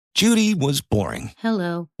Judy was boring.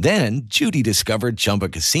 Hello. Then Judy discovered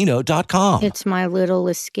ChumbaCasino.com. It's my little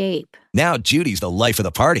escape. Now Judy's the life of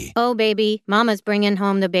the party. Oh, baby, mama's bringing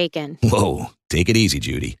home the bacon. Whoa, take it easy,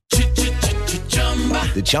 Judy.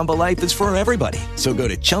 The Chumba life is for everybody. So go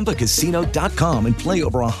to ChumbaCasino.com and play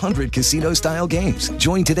over 100 casino-style games.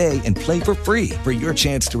 Join today and play for free for your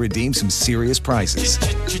chance to redeem some serious prizes.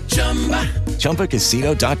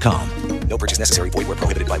 ChumbaCasino.com. No purchase necessary. Void where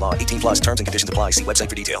prohibited by law. 18 plus terms and conditions apply. See website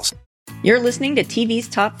for details. You're listening to TV's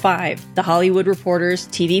Top 5, the Hollywood Reporter's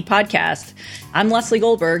TV podcast. I'm Leslie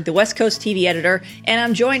Goldberg, the West Coast TV editor, and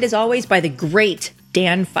I'm joined as always by the great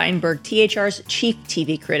Dan Feinberg, THR's chief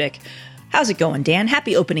TV critic. How's it going, Dan?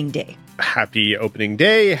 Happy opening day. Happy opening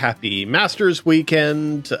day, happy Masters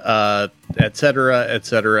weekend, et cetera, et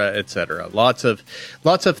cetera, et cetera. Lots of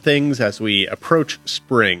things as we approach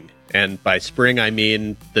spring. And by spring, I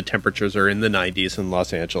mean the temperatures are in the 90s in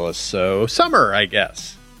Los Angeles. So summer, I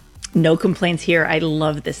guess. No complaints here. I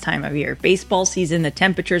love this time of year. Baseball season, the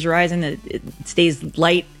temperature's rising, it stays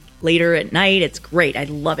light later at night. It's great. I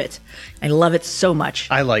love it. I love it so much.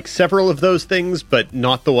 I like several of those things, but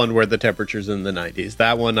not the one where the temperature's in the 90s.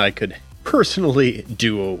 That one I could personally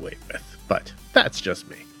do away with, but that's just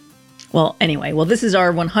me. Well, anyway, this is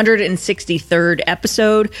our 163rd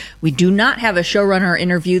episode. We do not have a showrunner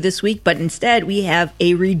interview this week, but instead we have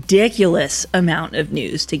a ridiculous amount of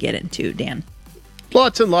news to get into, Dan.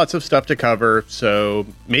 Lots and lots of stuff to cover, so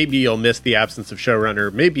maybe you'll miss the absence of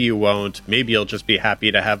showrunner, maybe you won't, maybe you'll just be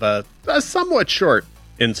happy to have a somewhat short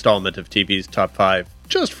installment of TV's Top 5,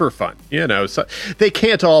 just for fun. You know, so they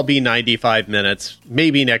can't all be 95 minutes.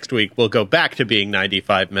 Maybe next week we'll go back to being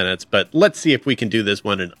 95 minutes, but let's see if we can do this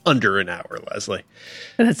one in under an hour, Leslie.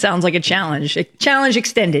 That sounds like a challenge. A challenge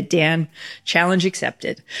extended, Dan. Challenge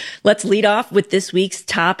accepted. Let's lead off with this week's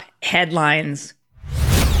top headlines.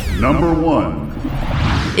 Number 1.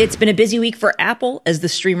 It's been a busy week for Apple as the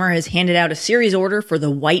streamer has handed out a series order for The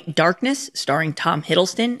White Darkness, starring Tom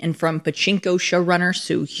Hiddleston, and from Pachinko showrunner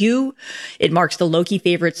Soo Hugh. It marks the Loki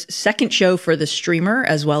favorite's second show for the streamer,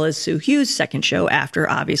 as well as Soo Hugh's second show after,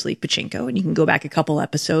 obviously, Pachinko. And you can go back a couple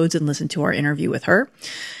episodes and listen to our interview with her.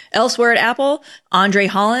 Elsewhere at Apple, Andre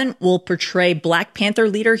Holland will portray Black Panther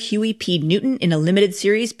leader Huey P. Newton in a limited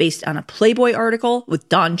series based on a Playboy article, with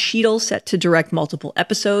Don Cheadle set to direct multiple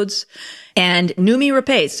episodes. And Noomi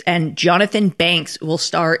Rapace and Jonathan Banks will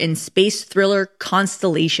star in space thriller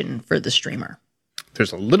Constellation for the streamer.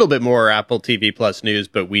 There's a little bit more Apple TV Plus news,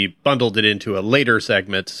 but we bundled it into a later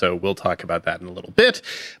segment, so we'll talk about that in a little bit.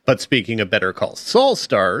 But speaking of Better Call Saul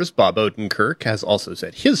stars, Bob Odenkirk has also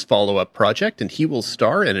said his follow-up project, and he will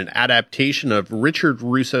star in an adaptation of Richard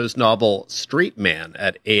Russo's novel Straight Man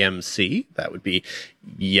at AMC. That would be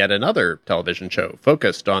yet another television show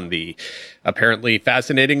focused on the apparently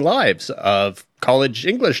fascinating lives of college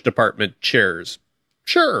English department chairs.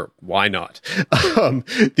 Sure, why not?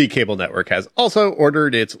 The cable network has also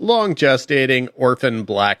ordered its long-gestating Orphan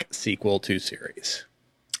Black sequel to series.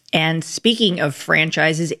 And speaking of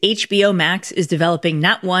franchises, HBO Max is developing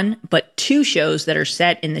not one, but two shows that are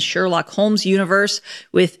set in the Sherlock Holmes universe,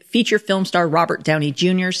 with feature film star Robert Downey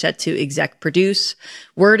Jr. set to exec produce.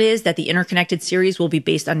 Word is that the interconnected series will be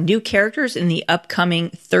based on new characters in the upcoming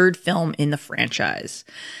third film in the franchise.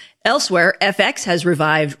 Elsewhere, FX has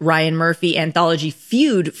revived Ryan Murphy anthology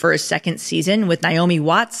Feud for a second season, with Naomi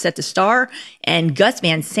Watts set to star and Gus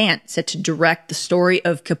Van Sant set to direct the story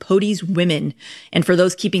of Capote's women. And for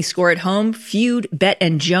those keeping score at home, Feud, Bet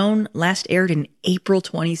and Joan last aired in April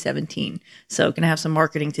 2017. So gonna have some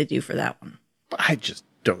marketing to do for that one. I just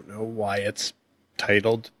don't know why it's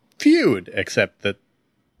titled Feud, except that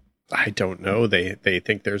I don't know. They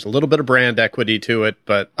think there's a little bit of brand equity to it,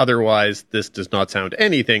 but otherwise this does not sound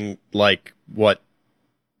anything like what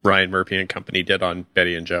Ryan Murphy and company did on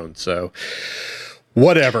Betty and Joan. So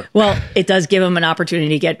whatever. Well, it does give him an opportunity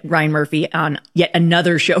to get Ryan Murphy on yet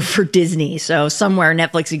another show for Disney. So somewhere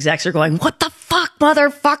Netflix execs are going, "What the fuck,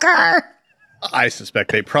 motherfucker?" I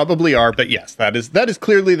suspect they probably are, but yes, that is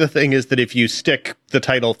clearly the thing, is that if you stick the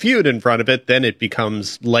title Feud in front of it, then it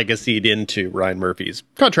becomes legacied into Ryan Murphy's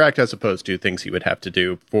contract, as opposed to things he would have to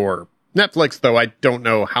do for Netflix, though I don't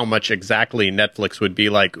know how much exactly Netflix would be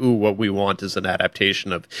like, ooh, what we want is an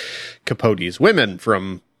adaptation of Capote's Women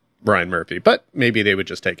from Ryan Murphy, but maybe they would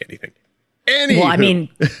just take anything. Well, I mean,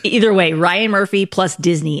 either way, Ryan Murphy plus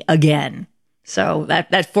Disney again. So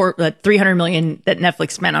that $300 million that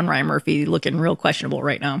Netflix spent on Ryan Murphy looking real questionable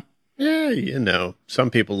right now. Yeah, you know,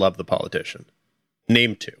 some people love the politician.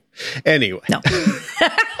 Name two. Anyway. No.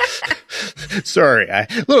 Sorry, a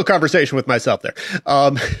little conversation with myself there.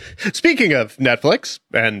 Speaking of Netflix,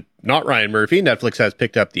 and not Ryan Murphy, Netflix has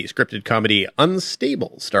picked up the scripted comedy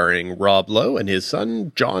Unstable, starring Rob Lowe and his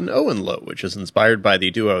son, John Owen Lowe, which is inspired by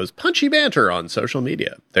the duo's punchy banter on social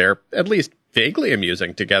media. They're at least vaguely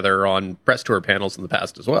amusing together on press tour panels in the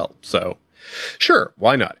past as well. So, sure,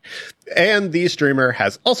 why not? And the streamer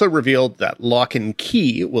has also revealed that Lock and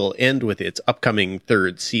Key will end with its upcoming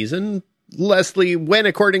third season. Leslie, when,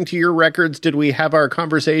 according to your records, did we have our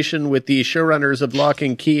conversation with the showrunners of Lock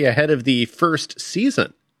and Key ahead of the first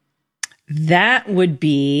season? That would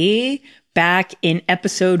be back in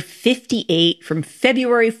episode 58 from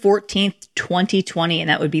February 14th, 2020. And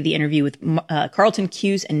that would be the interview with Carlton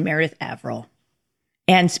Cuse and Meredith Averill.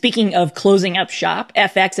 And speaking of closing up shop,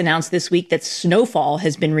 FX announced this week that Snowfall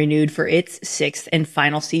has been renewed for its sixth and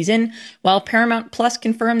final season, while Paramount Plus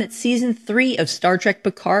confirmed that season 3 of Star Trek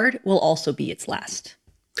Picard will also be its last.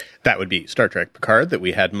 That would be Star Trek Picard that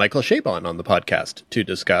we had Michael Chabon on the podcast to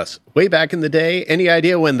discuss way back in the day. Any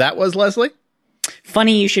idea when that was, Leslie?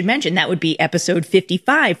 Funny you should mention, that would be episode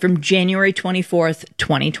 55 from January 24th,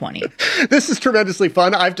 2020. This is tremendously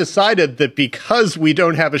fun. I've decided that because we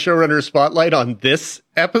don't have a showrunner spotlight on this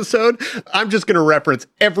episode, I'm just going to reference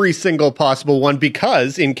every single possible one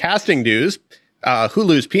because in casting news,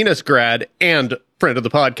 Hulu's Penis grad and friend of the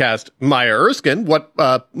podcast, Maya Erskine, what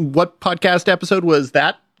podcast episode was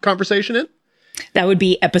that conversation in? That would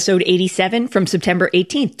be episode 87 from September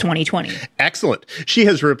 18th, 2020. Excellent. She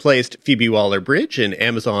has replaced Phoebe Waller-Bridge in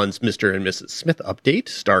Amazon's Mr. and Mrs. Smith update,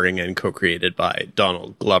 starring and co-created by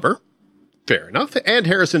Donald Glover. Fair enough. And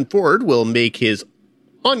Harrison Ford will make his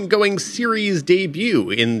ongoing series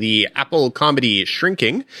debut in the Apple comedy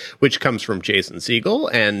Shrinking, which comes from Jason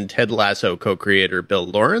Segel and Ted Lasso co-creator Bill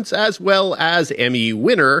Lawrence, as well as Emmy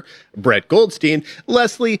winner Brett Goldstein.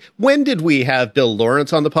 Leslie, when did we have Bill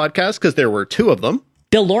Lawrence on the podcast? Because there were two of them.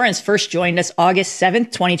 Bill Lawrence first joined us August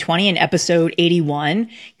 7th, 2020 in episode 81,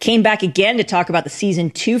 came back again to talk about the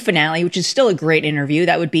season 2 finale, which is still a great interview.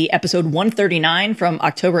 That would be episode 139 from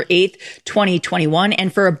October 8th, 2021.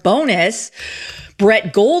 And for a bonus,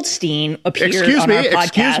 Brett Goldstein appeared on our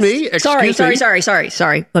podcast.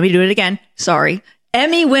 Sorry. Let me do it again. Sorry.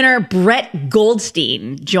 Emmy winner Brett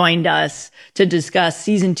Goldstein joined us to discuss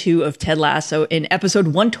season 2 of Ted Lasso in episode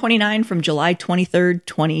 129 from July 23rd,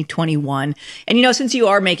 2021. And since you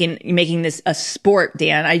are making this a sport,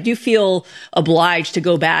 Dan, I do feel obliged to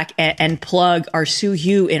go back and plug our Sue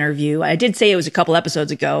Hugh interview. I did say it was a couple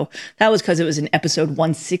episodes ago. That was because it was in episode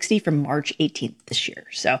 160 from March 18th this year.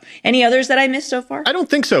 So any others that I missed so far? I don't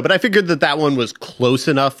think so, but I figured that one was close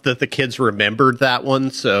enough that the kids remembered that one.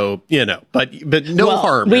 So, but no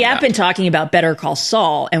harm. We have been talking about Better Call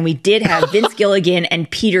Saul, and we did have Vince Gilligan and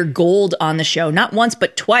Peter Gold on the show, not once,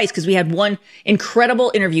 but twice, because we had one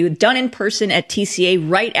incredible interview done in person at TCA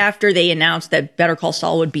right after they announced that Better Call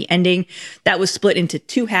Saul would be ending. That was split into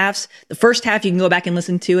 2 halves. The first half, you can go back and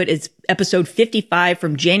listen to it. It's episode 55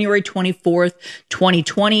 from January 24th,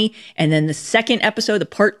 2020. And then the second episode, the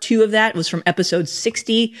part 2 of that, was from episode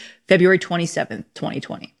 60, February 27th,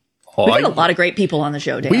 2020. We've had a lot of great people on the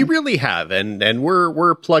show, Dan. We really have, and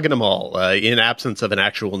we're plugging them all in absence of an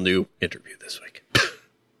actual new interview this week.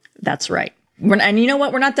 That's right. And you know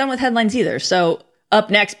what? We're not done with headlines either. So up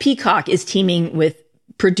next, Peacock is teaming with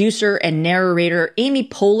producer and narrator Amy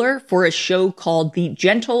Poehler for a show called The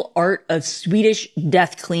Gentle Art of Swedish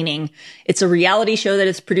Death Cleaning. It's a reality show that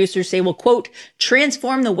its producers say will, quote,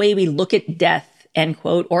 transform the way we look at death, end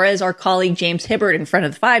quote. Or as our colleague James Hibbert in Front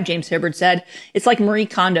of the Five, James Hibbert said, it's like Marie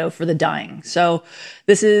Kondo for the dying. So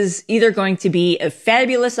this is either going to be a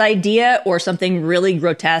fabulous idea or something really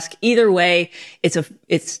grotesque. Either way,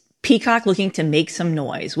 it's Peacock looking to make some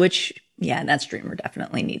noise, which, yeah, that streamer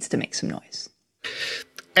definitely needs to make some noise.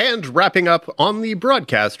 And wrapping up on the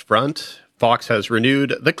broadcast front, Fox has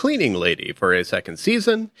renewed The Cleaning Lady for a second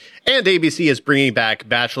season, and ABC is bringing back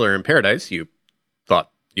Bachelor in Paradise. You thought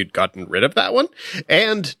you'd gotten rid of that one,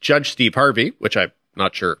 and Judge Steve Harvey, which I'm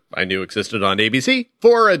not sure I knew existed on ABC,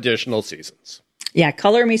 for additional seasons. Yeah,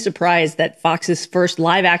 color me surprised that Fox's first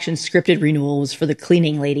live-action scripted renewal was for The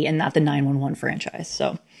Cleaning Lady and not the 911 franchise.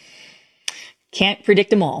 So, can't predict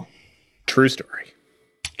them all. True story.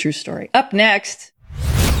 True story. Up next,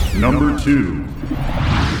 Number 2.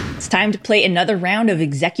 It's time to play another round of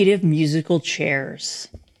executive musical chairs.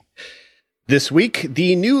 This week,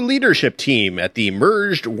 the new leadership team at the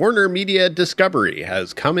merged Warner Media Discovery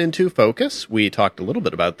has come into focus. We talked a little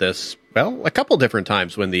bit about this, a couple different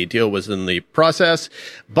times when the deal was in the process,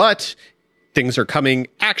 but things are coming,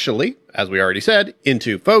 actually, as we already said,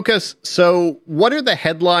 into focus. So what are the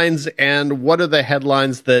headlines, and what are the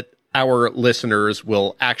headlines that our listeners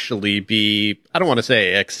will actually be, I don't want to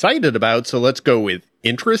say excited about, so let's go with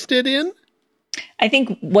interested in? I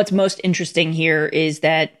think what's most interesting here is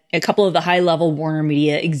that a couple of the high-level Warner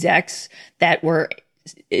Media execs that were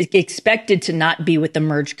expected to not be with the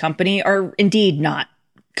merged company are indeed not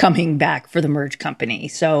coming back for the merged company.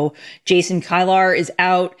 So Jason Kilar is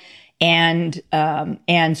out, and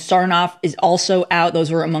Sarnoff is also out. Those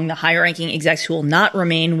were among the high-ranking execs who will not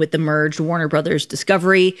remain with the merged Warner Brothers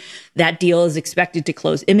Discovery. That deal is expected to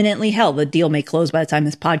close imminently. Hell, the deal may close by the time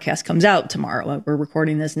this podcast comes out tomorrow. We're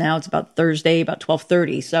recording this now. It's about Thursday, about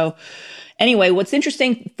 12:30. So anyway, what's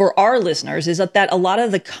interesting for our listeners is that a lot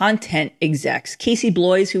of the content execs, Casey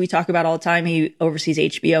Bloys, who we talk about all the time, he oversees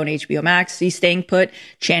HBO and HBO Max, he's staying put.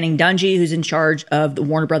 Channing Dungey, who's in charge of the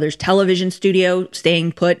Warner Brothers television studio,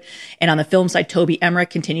 staying put. And on the film side, Toby Emmerich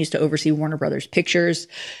continues to oversee Warner Brothers Pictures.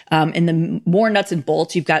 In the more nuts and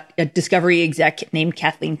bolts, you've got a Discovery exec named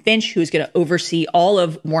Kathleen Finch, who's going to oversee all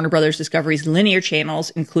of Warner Brothers Discovery's linear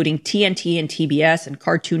channels, including TNT and TBS and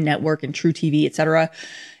Cartoon Network and True TV, et cetera.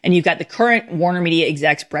 And you've got the current Warner Media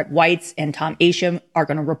execs, Brett Weitz and Tom Ascham, are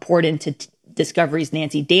going to report into Discovery's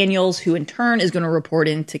Nancy Daniels, who in turn is going to report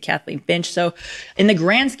into Kathleen Finch. So in the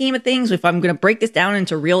grand scheme of things, if I'm going to break this down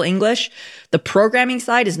into real English, the programming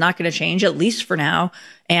side is not going to change, at least for now.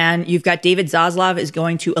 And you've got David Zaslav is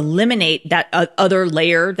going to eliminate that other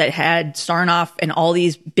layer that had Sarnoff and all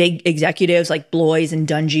these big executives like Bloys and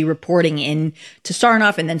Dungey reporting in to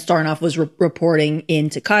Sarnoff. And then Sarnoff was reporting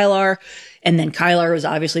into Kilar. And then Kilar was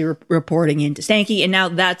obviously reporting into Stanky. And now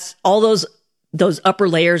that's all those upper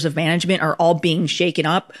layers of management are all being shaken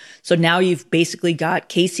up. So now you've basically got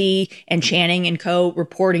Casey and Channing and co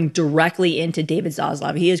reporting directly into David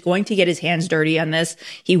Zaslav. He is going to get his hands dirty on this.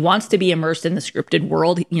 He wants to be immersed in the scripted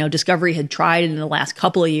world. You know, Discovery had tried in the last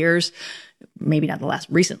couple of years, maybe not the last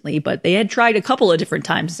recently, but they had tried a couple of different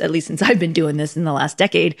times, at least since I've been doing this in the last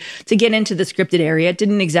decade, to get into the scripted area. It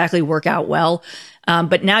didn't exactly work out well.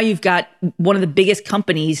 But now you've got one of the biggest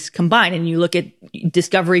companies combined, and you look at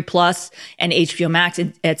Discovery Plus and HBO Max,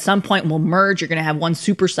 at some point will merge. You're going to have one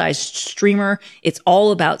supersized streamer. It's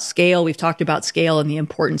all about scale. We've talked about scale and the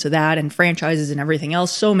importance of that and franchises and everything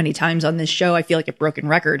else so many times on this show. I feel like a broken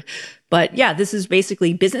record. But yeah, this is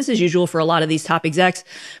basically business as usual for a lot of these top execs.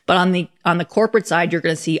 But on the corporate side, you're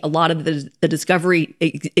going to see a lot of the Discovery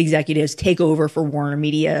executives take over for Warner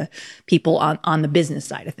Media people on the business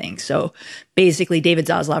side of things. So basically, David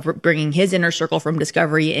Zaslav bringing his inner circle from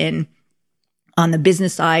Discovery in on the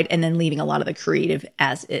business side, and then leaving a lot of the creative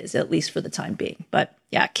as is, at least for the time being. But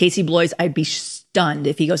yeah, Casey Bloys, I'd be stunned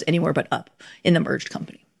if he goes anywhere but up in the merged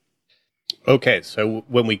company. Okay, so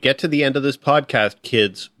when we get to the end of this podcast,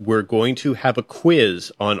 kids, we're going to have a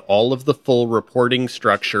quiz on all of the full reporting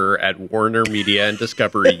structure at Warner Media and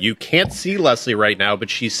Discovery. You can't see Leslie right now, but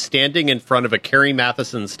she's standing in front of a Carrie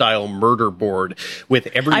Matheson-style murder board with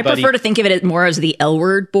everybody. I prefer to think of it more as the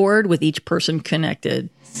L-word board with each person connected.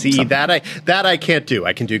 See, that I can't do.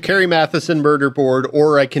 I can do Carrie Matheson murder board,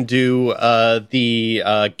 or I can do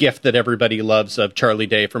the gif that everybody loves of Charlie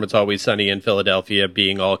Day from It's Always Sunny in Philadelphia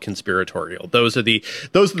being all conspiratorial. Those are the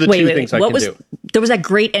two things I can do. There was that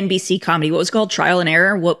great NBC comedy. What was it called? Trial and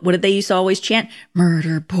Error. What did they used to always chant?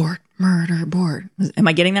 Murder board, murder board. Am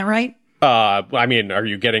I getting that right? I mean, are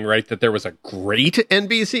you getting right that there was a great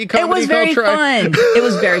NBC comedy? It was very fun. It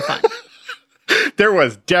was very fun. There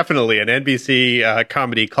was definitely an NBC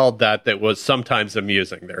comedy called that was sometimes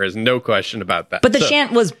amusing. There is no question about that. But the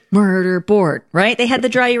chant was murder board, right? They had the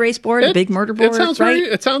dry erase board, the big murder board,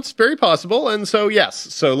 it sounds very possible. And so, yes.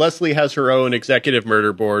 So Leslie has her own executive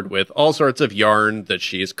murder board with all sorts of yarn that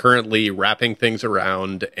she's currently wrapping things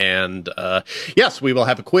around. And yes, we will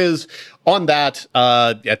have a quiz on that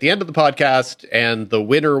at the end of the podcast. And the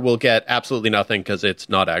winner will get absolutely nothing because it's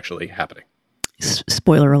not actually happening.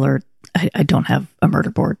 Spoiler alert. I don't have a murder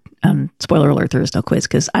board. Spoiler alert, there is no quiz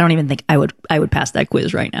because I don't even think I would pass that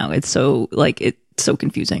quiz right now. It's so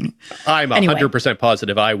confusing. I'm 100%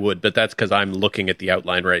 positive I would, but that's because I'm looking at the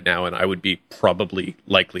outline right now and I would be probably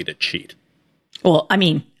likely to cheat. Well, I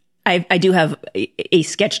mean, I do have a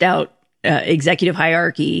sketched out executive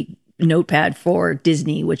hierarchy notepad for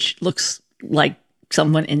Disney, which looks like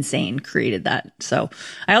someone insane created that. So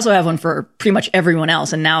I also have one for pretty much everyone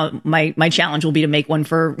else. And now my challenge will be to make one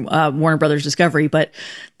for Warner Brothers Discovery. But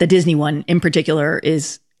the Disney one in particular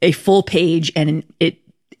is a full page. And it,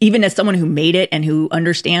 even as someone who made it and who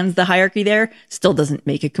understands the hierarchy there, still doesn't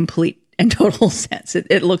make a complete and total sense.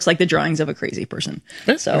 It looks like the drawings of a crazy person.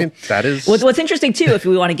 So I mean, that is what's interesting too, if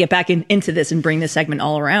we want to get back into this and bring this segment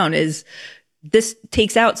all around, is this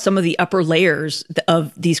takes out some of the upper layers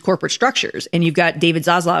of these corporate structures. And you've got David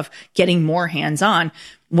Zaslav getting more hands-on.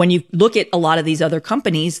 When you look at a lot of these other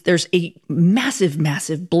companies, there's a massive,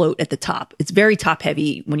 massive bloat at the top. It's very top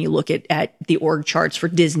heavy when you look at the org charts for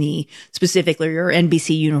Disney specifically, or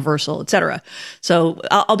NBC, Universal, et cetera. So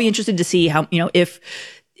I'll be interested to see how, if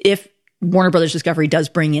Warner Brothers Discovery does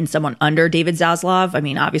bring in someone under David Zaslav. I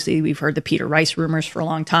mean, obviously we've heard the Peter Rice rumors for a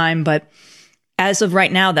long time, but as of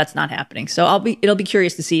right now, that's not happening. So it'll be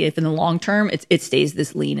curious to see if in the long term it stays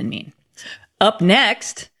this lean and mean. Up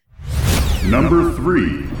next, Number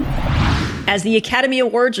 3. As the Academy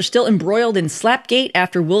Awards are still embroiled in Slapgate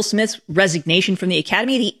after Will Smith's resignation from the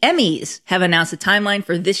Academy, the Emmys have announced a timeline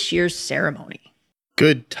for this year's ceremony.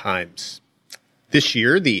 Good times. This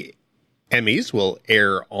year, the Emmys will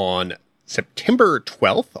air on September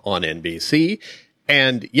 12th on NBC.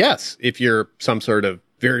 And yes, if you're some sort of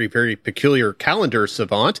very, very peculiar calendar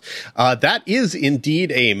savant, that is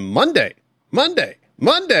indeed a Monday.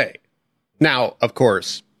 Now, of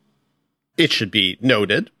course, it should be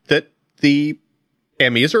noted that the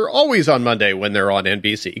Emmys are always on Monday when they're on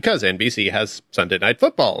NBC, because NBC has Sunday Night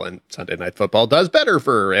Football, and Sunday Night Football does better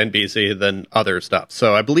for NBC than other stuff.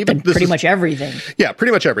 So I believe pretty much everything. Yeah,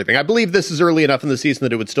 pretty much everything. I believe this is early enough in the season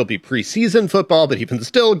that it would still be preseason football, but even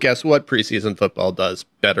still, guess what? Preseason football does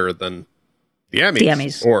better than the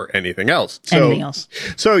Emmys. Or anything else. So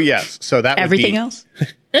yes. So that everything else?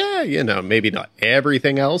 Maybe not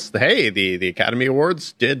everything else. Hey, the Academy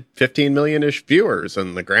Awards did 15 million-ish viewers,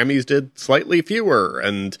 and the Grammys did slightly fewer.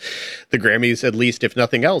 And the Grammys, at least if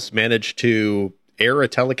nothing else, managed to air a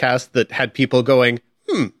telecast that had people going,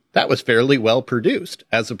 that was fairly well produced,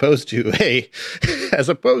 as opposed to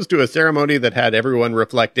a ceremony that had everyone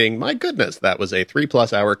reflecting, my goodness, that was a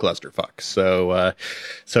 3+ hour clusterfuck.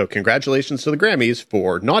 So congratulations to the Grammys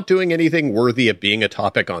for not doing anything worthy of being a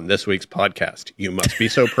topic on this week's podcast. You must be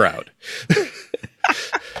so proud.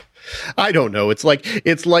 I don't know. It's like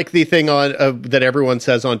the thing on that everyone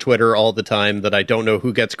says on Twitter all the time that I don't know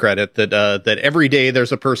who gets credit, that every day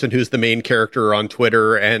there's a person who's the main character on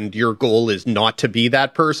Twitter and your goal is not to be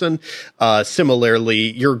that person.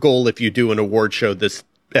 Similarly, your goal if you do an award show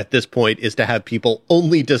at this point is to have people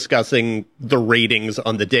only discussing the ratings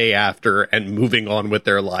on the day after and moving on with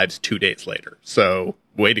their lives 2 days later. So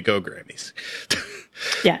way to go, Grammys.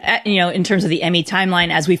 Yeah, in terms of the Emmy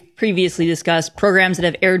timeline, as we've previously discussed, programs that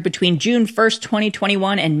have aired between June 1st,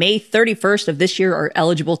 2021 and May 31st of this year are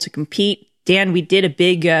eligible to compete. Dan, we did a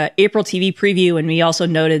big April TV preview, and we also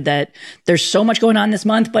noted that there's so much going on this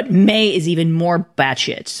month, but May is even more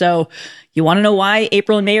batshit. So you want to know why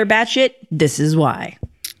April and May are batshit? This is why.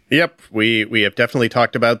 Yep, we have definitely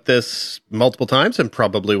talked about this multiple times, and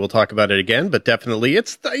probably we'll talk about it again, but definitely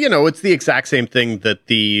it's the exact same thing that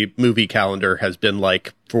the movie calendar has been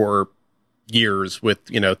like for years, with,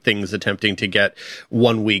 things attempting to get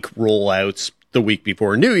 1 week rollouts the week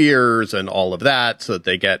before New Year's and all of that so that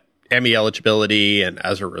they get Emmy eligibility. And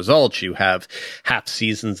as a result, you have half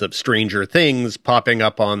seasons of Stranger Things popping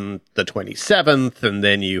up on the 27th, and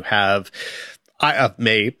then you have of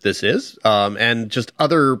May, and just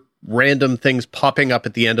other random things popping up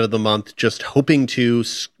at the end of the month, just hoping to,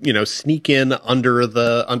 sneak in under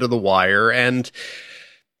the wire. And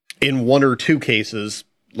in one or two cases,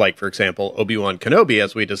 like, for example, Obi-Wan Kenobi,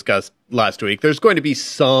 as we discussed last week, there's going to be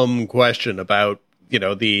some question about,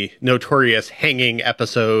 the notorious hanging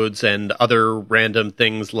episodes and other random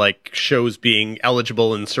things like shows being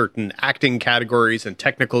eligible in certain acting categories and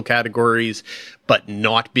technical categories, but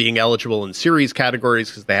not being eligible in series categories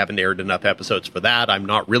because they haven't aired enough episodes for that. I'm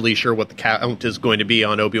not really sure what the count is going to be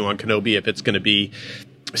on Obi-Wan Kenobi, if it's going to be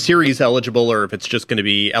series eligible or if it's just going to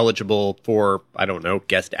be eligible for, I don't know,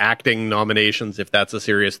 guest acting nominations, if that's a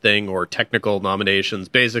serious thing, or technical nominations.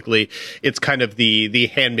 Basically, it's kind of the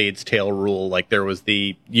Handmaid's Tale rule. Like there was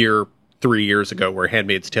the 3 years ago where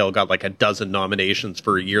Handmaid's Tale got like a dozen nominations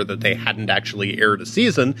for a year that they hadn't actually aired a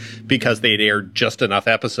season because they'd aired just enough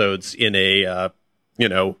episodes in a,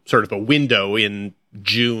 sort of a window in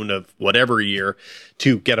June of whatever year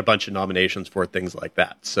to get a bunch of nominations for things like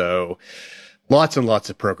that. So lots and lots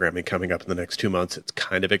of programming coming up in the next 2 months. It's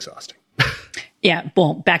kind of exhausting. Yeah.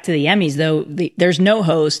 Well, back to the Emmys, though, there's no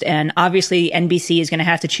host. And obviously, NBC is going to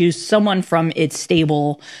have to choose someone from its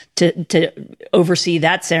stable to oversee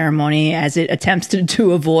that ceremony as it attempts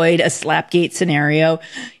to avoid a Slapgate scenario.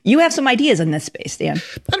 You have some ideas in this space, Dan.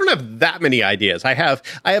 I don't have that many ideas. I have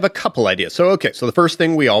a couple ideas. So the first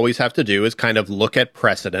thing we always have to do is kind of look at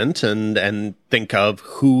precedent and think of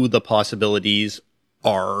who the possibilities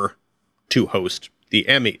are to host the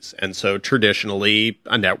Emmys. And so traditionally,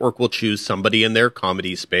 a network will choose somebody in their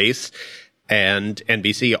comedy space. And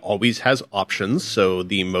NBC always has options. So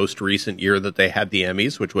the most recent year that they had the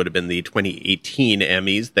Emmys, which would have been the 2018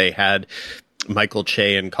 Emmys, they had Michael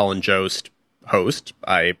Che and Colin Jost host.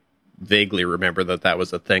 I vaguely remember that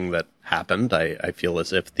was a thing that happened. I feel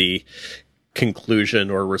as if the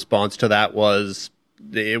conclusion or response to that was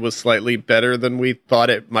it was slightly better than we thought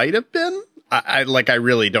it might have been. I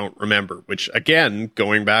really don't remember, which again,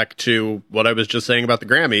 going back to what I was just saying about the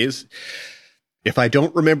Grammys, if I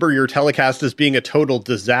don't remember your telecast as being a total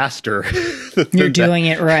disaster, you're doing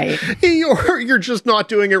it right. You're just not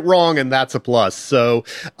doing it wrong, and that's a plus. So,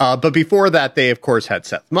 but before that, they of course had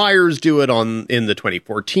Seth Meyers do it in the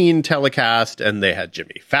 2014 telecast, and they had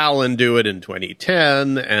Jimmy Fallon do it in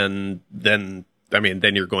 2010, and then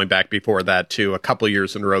you're going back before that to a couple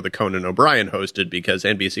years in a row that Conan O'Brien hosted, because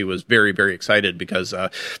NBC was very, very excited because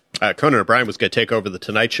Conan O'Brien was going to take over The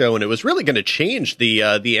Tonight Show, and it was really going to change the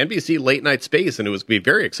NBC late night space, and it was going to be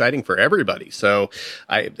very exciting for everybody. So,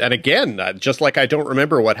 just like I don't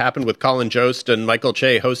remember what happened with Colin Jost and Michael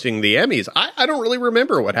Che hosting the Emmys, I don't really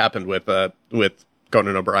remember what happened with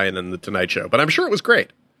Conan O'Brien and The Tonight Show, but I'm sure it was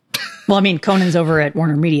great. Well, Conan's over at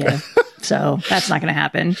Warner Media, so that's not going to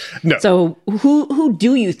happen. No. So who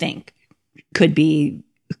do you think could be,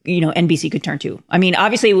 NBC could turn to?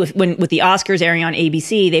 Obviously with the Oscars airing on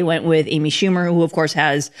ABC, they went with Amy Schumer, who of course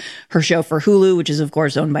has her show for Hulu, which is of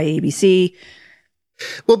course owned by ABC.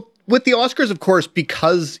 Well, with the Oscars, of course,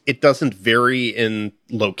 because it doesn't vary in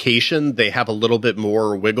location, they have a little bit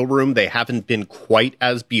more wiggle room. They haven't been quite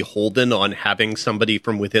as beholden on having somebody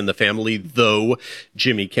from within the family, though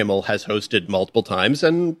Jimmy Kimmel has hosted multiple times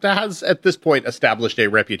and has at this point established a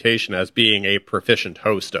reputation as being a proficient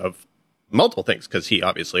host of multiple things, because he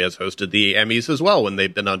obviously has hosted the Emmys as well when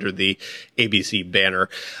they've been under the ABC banner.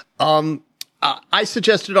 I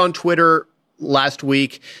suggested on Twitter last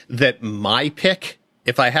week that my pick,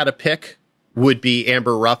 if I had a pick, would be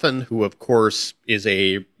Amber Ruffin, who of course is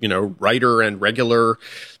a, writer and regular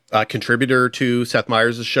contributor to Seth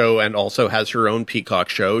Meyers' show and also has her own Peacock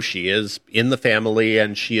show. She is in the family,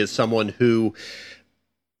 and she is someone who,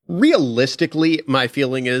 realistically, my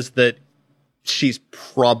feeling is that she's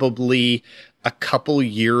probably a couple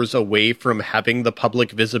years away from having the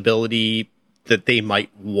public visibility that they might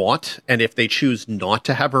want. And if they choose not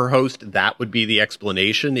to have her host, that would be the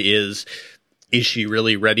explanation. Is she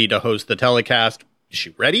really ready to host the telecast? Is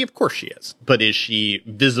she ready? Of course she is. But is she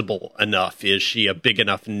visible enough? Is she a big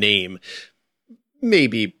enough name?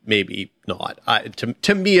 Maybe not.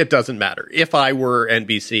 To me, it doesn't matter. If I were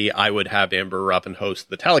NBC, I would have Amber Ruffin host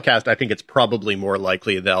the telecast. I think it's probably more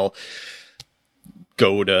likely they'll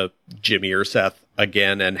go to Jimmy or Seth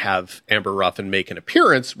again and have Amber Ruffin make an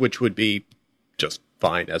appearance, which would be just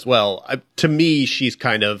fine as well. To me, she's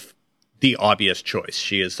kind of the obvious choice.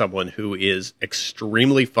 She is someone who is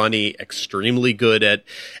extremely funny, extremely good at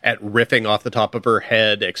riffing off the top of her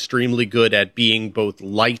head, extremely good at being both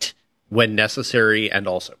light when necessary and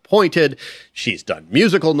also pointed. She's done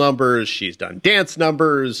musical numbers. She's done dance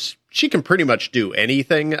numbers. She can pretty much do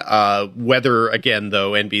anything. Whether, again,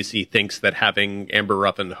 though, NBC thinks that having Amber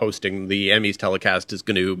Ruffin hosting the Emmys telecast is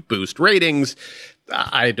going to boost ratings,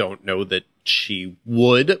 I don't know that she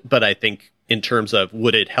would, but I think in terms of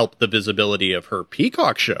would it help the visibility of her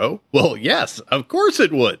Peacock show? Well, yes, of course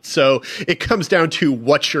it would. So it comes down to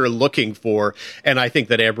what you're looking for. And I think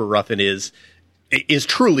that Amber Ruffin is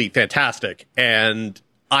truly fantastic. And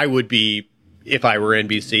I would be, if I were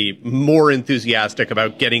NBC, more enthusiastic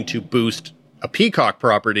about getting to boost a Peacock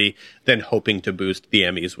property than hoping to boost the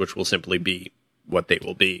Emmys, which will simply be what they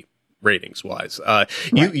will be ratings wise. Right.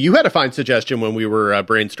 You had a fine suggestion when we were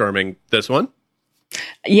brainstorming this one.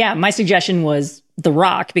 Yeah, my suggestion was The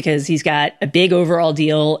Rock, because he's got a big overall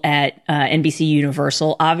deal at NBC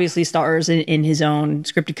Universal, obviously stars in his own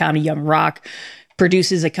scripted comedy, Young Rock,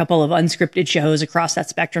 produces a couple of unscripted shows across that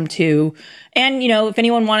spectrum too. And, if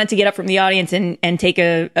anyone wanted to get up from the audience and take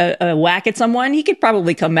a whack at someone, he could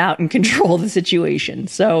probably come out and control the situation.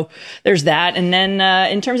 So there's that. And then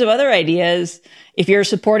in terms of other ideas, if you're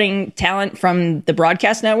supporting talent from the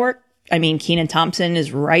broadcast network, Kenan Thompson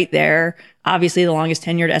is right there. Obviously, the longest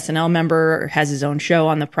tenured SNL member, has his own show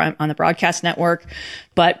on the broadcast network.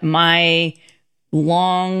 But my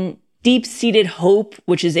long, deep-seated hope,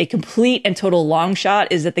 which is a complete and total long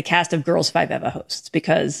shot, is that the cast of Girls 5 Eva hosts,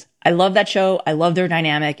 because I love that show. I love their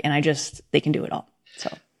dynamic, and they can do it all.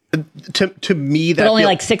 So to me, that but only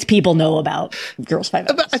like 6 people know about Girls 5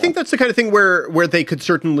 Eva. I think that's the kind of thing where they could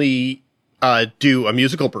certainly do a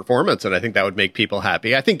musical performance, and I think that would make people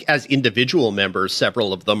happy. I think as individual members,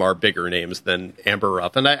 several of them are bigger names than Amber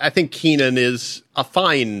Ruffin. I think Kenan is a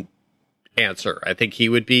fine answer. I think he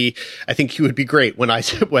would be great. When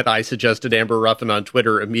I suggested Amber Ruffin on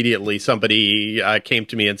Twitter, immediately somebody came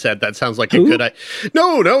to me and said, that sounds like a good idea.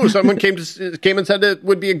 No, someone came and said it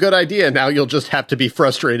would be a good idea. Now you'll just have to be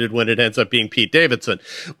frustrated when it ends up being Pete Davidson,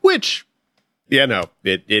 which,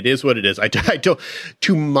 it is what it is. I don't,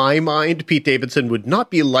 to my mind, Pete Davidson would not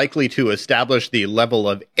be likely to establish the level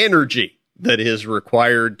of energy that is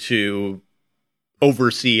required to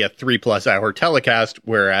oversee a 3+ hour telecast,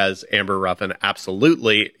 whereas Amber Ruffin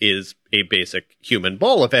absolutely is a basic human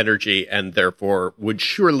ball of energy and therefore would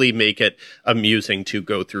surely make it amusing to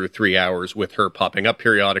go through 3 hours with her popping up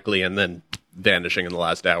periodically and then vanishing in the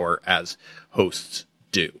last hour as hosts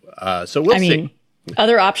do. So we'll see.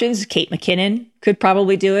 Other options, Kate McKinnon could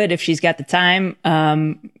probably do it if she's got the time.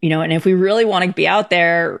 And if we really want to be out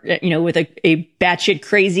there, with a batshit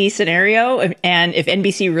crazy scenario, and if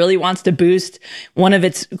NBC really wants to boost one of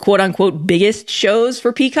its quote unquote biggest shows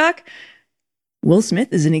for Peacock, Will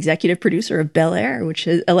Smith is an executive producer of Bel Air, which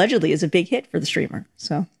allegedly is a big hit for the streamer.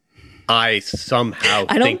 So I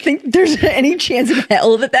don't think there's any chance in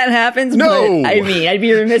hell that happens. No, but, I'd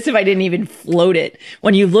be remiss if I didn't even float it.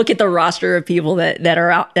 When you look at the roster of people that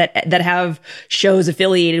are out that have shows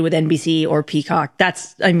affiliated with NBC or Peacock,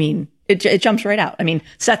 it jumps right out.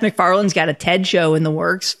 Seth MacFarlane's got a TED show in the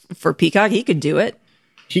works for Peacock. He could do it.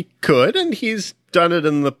 He could, and he's done it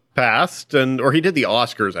in the past, or he did the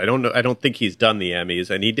Oscars. I don't know. I don't think he's done the Emmys,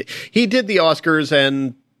 and he did the Oscars,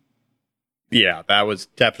 and yeah, that was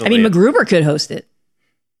definitely. MacGruber could host it.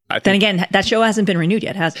 Then again, that show hasn't been renewed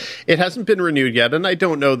yet, has it? It hasn't been renewed yet, and I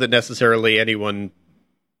don't know that necessarily anyone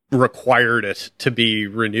required it to be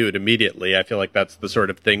renewed immediately. I feel like that's the sort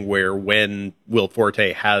of thing where when Will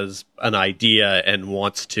Forte has an idea and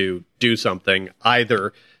wants to do something,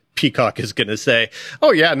 either Peacock is going to say,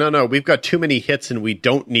 oh yeah, no, we've got too many hits and we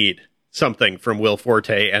don't need something from Will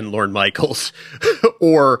Forte and Lorne Michaels.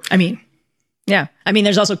 Or... Yeah.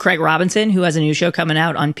 There's also Craig Robinson, who has a new show coming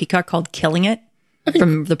out on Peacock called Killing It,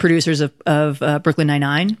 from the producers of Brooklyn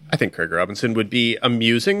Nine-Nine. I think Craig Robinson would be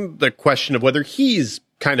amusing. The question of whether he's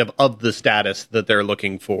kind of the status that they're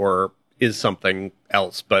looking for is something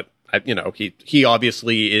else. But, he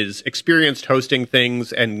obviously is experienced hosting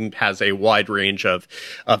things and has a wide range of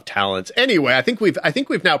talents. Anyway, I think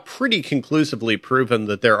we've now pretty conclusively proven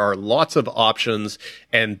that there are lots of options,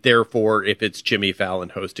 and therefore, if it's Jimmy Fallon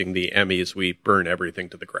hosting the Emmys, we burn everything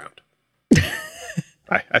to the ground.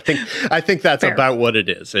 I think that's fair. About what it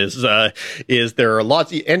is. Is there are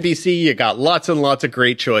lots NBC? You got lots and lots of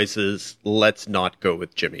great choices. Let's not go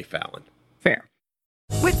with Jimmy Fallon. Fair.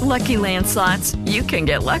 With Lucky Land Slots, you can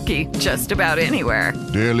get lucky just about anywhere.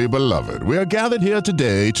 Dearly beloved, we are gathered here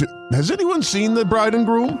today to... Has anyone seen the bride and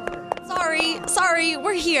groom? Sorry,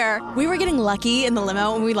 we're here. We were getting lucky in the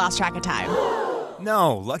limo and we lost track of time.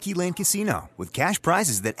 No, Lucky Land Casino, with cash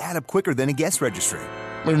prizes that add up quicker than a guest registry.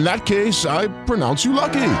 In that case, I pronounce you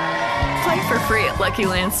lucky. Play for free at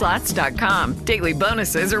LuckyLandSlots.com. Daily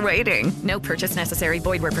bonuses are waiting. No purchase necessary.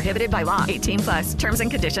 Void where prohibited by law. 18+. Terms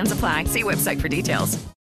and conditions apply. See website for details.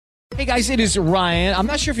 Hey guys, it is Ryan. I'm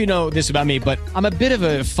not sure if you know this about me, but I'm a bit of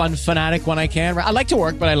a fun fanatic when I can. I like to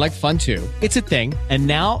work, but I like fun too. It's a thing. And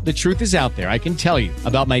now the truth is out there. I can tell you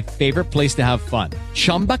about my favorite place to have fun.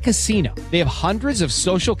 Chumba Casino. They have hundreds of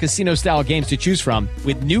social casino style games to choose from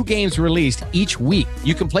with new games released each week.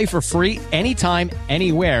 You can play for free anytime,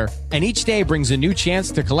 anywhere. And each day brings a new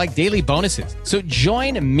chance to collect daily bonuses. So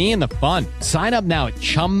join me in the fun. Sign up now at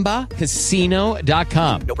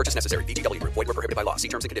ChumbaCasino.com. No purchase necessary. VGW. Void where prohibited by law. See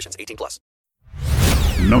terms and conditions. 18+.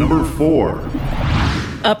 Number 4.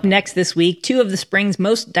 Up next this week, two of the spring's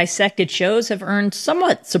most dissected shows have earned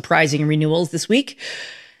somewhat surprising renewals this week.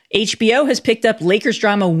 HBO has picked up Lakers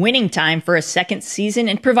drama Winning Time for a second season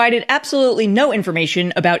and provided absolutely no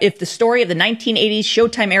information about if the story of the 1980s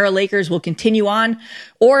Showtime era Lakers will continue on,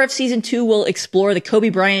 or if season 2 will explore the Kobe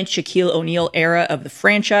Bryant, Shaquille O'Neal era of the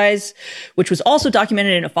franchise, which was also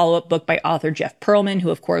documented in a follow-up book by author Jeff Pearlman, who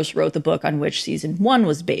of course wrote the book on which season 1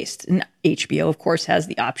 was based. And HBO, of course, has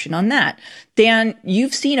the option on that. Dan,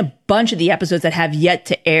 you've seen a bunch of the episodes that have yet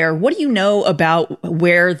to air. What do you know about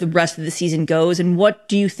where the rest of the season goes, and what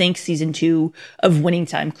do you think season 2 of Winning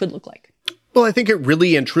Time could look like? Well, I think it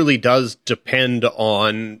really and truly does depend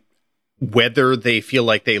on whether they feel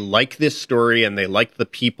like they like this story and they like the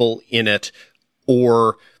people in it,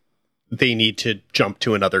 or they need to jump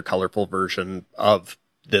to another colorful version of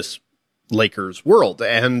this Lakers world.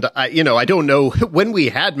 And I don't know, when we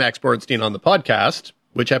had Max Bornstein on the podcast,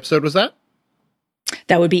 which episode was that?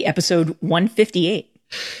 That would be episode 158.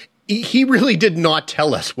 he really did not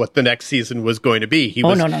tell us what the next season was going to be.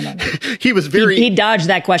 No. He was very... He dodged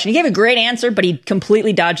that question. He gave a great answer, but he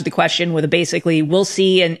completely dodged the question with a basically, we'll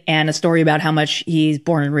see, and a story about how much he's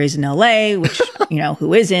born and raised in L.A., which,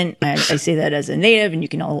 who isn't? I say that as a native, and you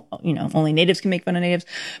can all, only natives can make fun of natives.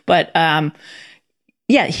 But,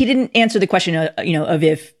 yeah, he didn't answer the question, of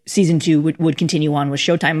if season 2 would continue on with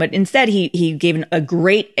Showtime, but instead he gave a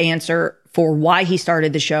great answer for why he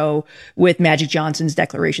started the show with Magic Johnson's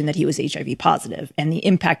declaration that he was HIV positive and the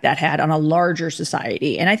impact that had on a larger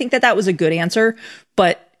society. And I think that was a good answer,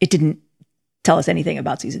 but it didn't tell us anything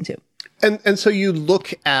about season 2. And so you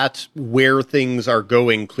look at where things are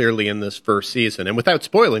going clearly in this first season, and without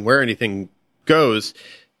spoiling where anything goes,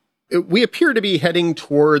 we appear to be heading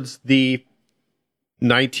towards the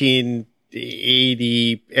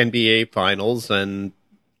 1980 NBA finals, and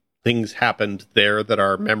things happened there that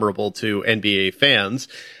are memorable to NBA fans.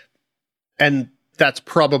 And that's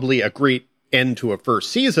probably a great end to a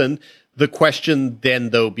first season. The question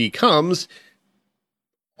then, though, becomes,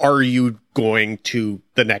 are you going to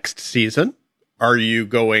the next season? Are you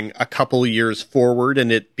going a couple years forward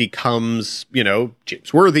and it becomes,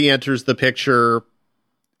 James Worthy enters the picture,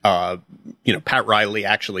 Pat Riley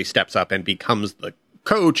actually steps up and becomes the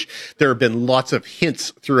coach? There have been lots of hints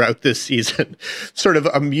throughout this season, sort of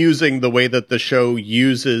amusing the way that the show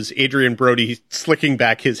uses Adrian Brody slicking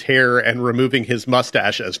back his hair and removing his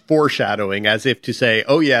mustache as foreshadowing, as if to say,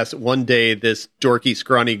 oh yes, one day this dorky,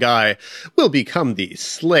 scrawny guy will become the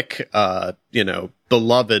slick,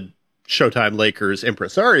 beloved Showtime Lakers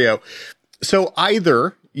impresario. So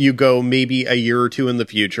either you go maybe a year or two in the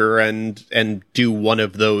future and do one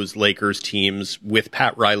of those Lakers teams with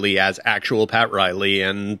Pat Riley as actual Pat Riley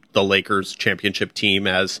and the Lakers championship team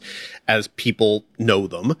as people know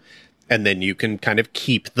them. And then you can kind of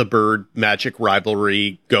keep the Bird Magic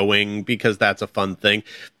rivalry going because that's a fun thing.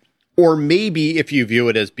 Or maybe if you view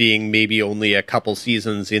it as being maybe only a couple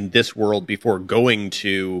seasons in this world before going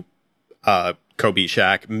to Kobe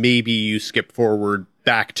Shaq, maybe you skip forward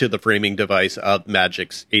back to the framing device of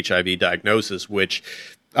Magic's HIV diagnosis, which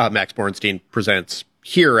Max Bornstein presents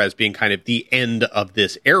here as being kind of the end of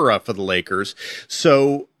this era for the Lakers.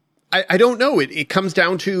 So I don't know. It comes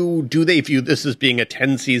down to, do they view this as being a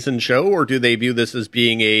 10-season show, or do they view this as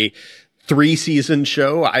being a 3-season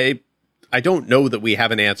show? I don't know that we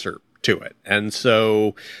have an answer to it. And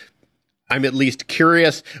so I'm at least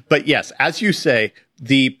curious. But yes, as you say,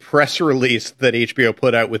 the press release that HBO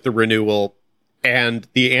put out with the renewal and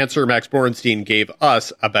the answer Max Bornstein gave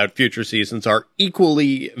us about future seasons are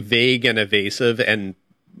equally vague and evasive and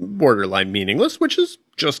borderline meaningless, which is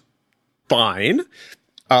just fine.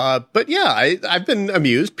 But yeah, I've been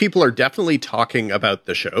amused. People are definitely talking about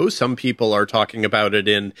the show. Some people are talking about it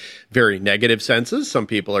in very negative senses. Some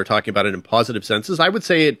people are talking about it in positive senses. I would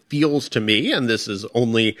say it feels to me, and this is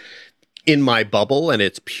only in my bubble and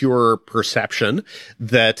it's pure perception,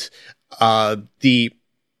 that the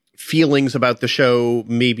feelings about the show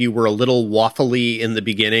maybe were a little waffly in the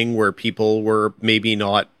beginning, where people were maybe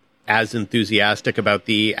not as enthusiastic about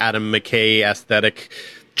the Adam McKay aesthetic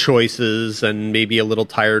choices and maybe a little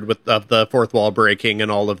tired of the fourth wall breaking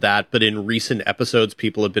and all of that. But in recent episodes,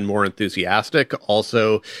 people have been more enthusiastic.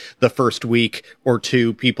 Also, the first week or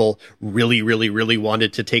two, people really, really, really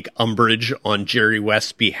wanted to take umbrage on Jerry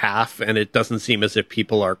West's behalf. And it doesn't seem as if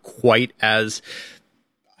people are quite as,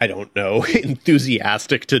 I don't know,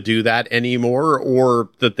 enthusiastic to do that anymore, or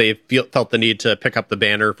that they felt the need to pick up the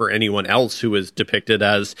banner for anyone else who is depicted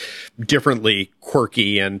as differently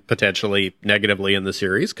quirky and potentially negatively in the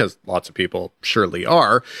series, because lots of people surely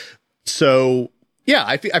are. So, yeah,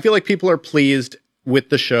 I feel like people are pleased with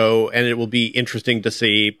the show, and it will be interesting to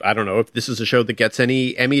see. I don't know if this is a show that gets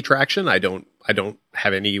any Emmy traction. I don't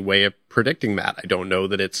have any way of predicting that. I don't know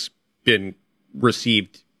that it's been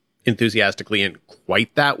received enthusiastically in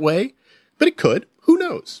quite that way, but it could. Who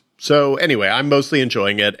knows? So anyway, I'm mostly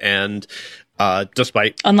enjoying it, and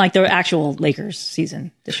despite unlike the actual Lakers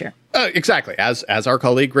season this year, exactly as our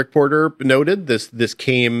colleague Rick Porter noted, this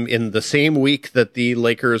came in the same week that the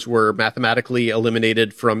Lakers were mathematically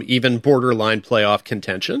eliminated from even borderline playoff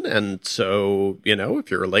contention, and so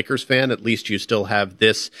if you're a Lakers fan, at least you still have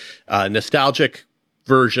this nostalgic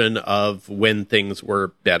version of when things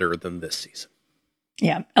were better than this season.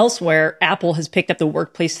 Yeah. Elsewhere, Apple has picked up the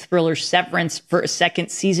workplace thriller Severance for a second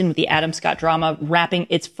season, with the Adam Scott drama wrapping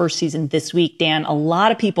its first season this week. Dan, a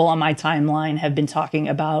lot of people on my timeline have been talking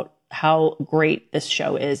about how great this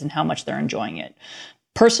show is and how much they're enjoying it.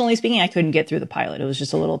 Personally speaking, I couldn't get through the pilot. It was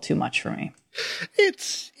just a little too much for me.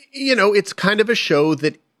 It's kind of a show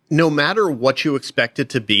that no matter what you expect it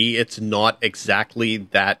to be, it's not exactly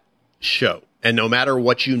that show. And no matter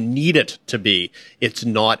what you need it to be, it's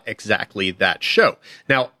not exactly that show.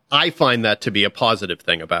 Now, I find that to be a positive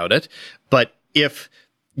thing about it. But if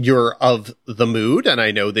you're of the mood, and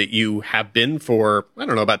I know that you have been for, I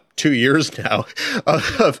don't know, about 2 years now,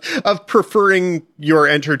 of preferring your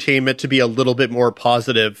entertainment to be a little bit more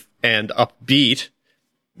positive and upbeat,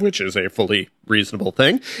 which is a fully reasonable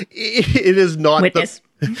thing, it is not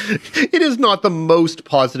it is not the most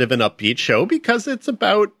positive and upbeat show, because it's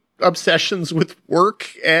about obsessions with work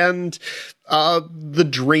and the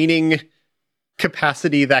draining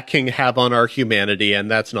capacity that can have on our humanity, and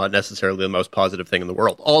that's not necessarily the most positive thing in the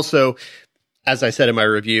world. Also, as I said in my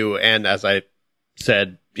review, and as I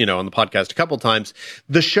said, on the podcast a couple times,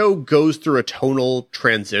 the show goes through a tonal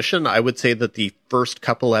transition. I would say that the first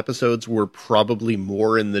couple episodes were probably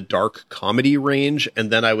more in the dark comedy range, and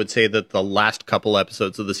then I would say that the last couple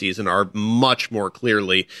episodes of the season are much more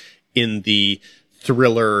clearly in the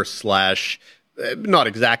thriller / not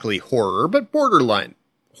exactly horror, but borderline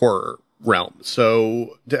horror realm.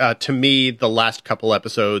 So to me, the last couple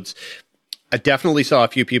episodes, I definitely saw a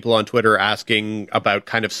few people on Twitter asking about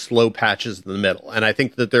kind of slow patches in the middle. And I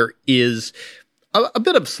think that there is a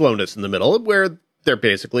bit of slowness in the middle where they're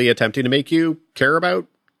basically attempting to make you care about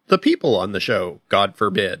the people on the show, God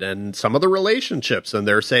forbid, and some of the relationships. And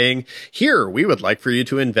they're saying, here, we would like for you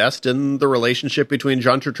to invest in the relationship between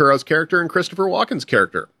John Turturro's character and Christopher Walken's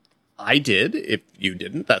character. I did. If you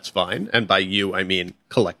didn't, that's fine. And by you, I mean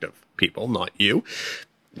collective people, not you,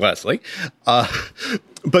 Leslie.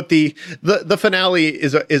 But the finale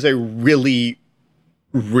is a really,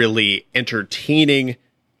 really entertaining,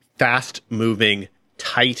 fast-moving,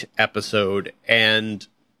 tight episode. And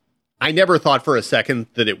I never thought for a second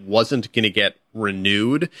that it wasn't going to get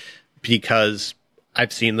renewed, because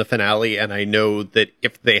I've seen the finale and I know that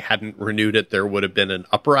if they hadn't renewed it, there would have been an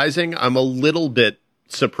uprising. I'm a little bit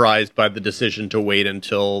surprised by the decision to wait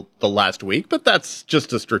until the last week, but that's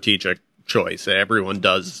just a strategic choice. Everyone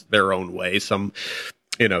does their own way. Some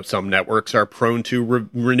networks are prone to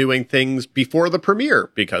renewing things before the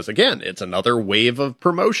premiere because, again, it's another wave of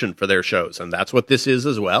promotion for their shows. And that's what this is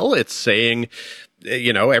as well. It's saying,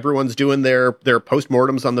 everyone's doing their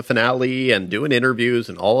postmortems on the finale and doing interviews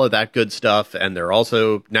and all of that good stuff. And they're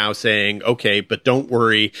also now saying, okay, but don't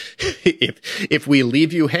worry, if we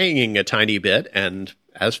leave you hanging a tiny bit, and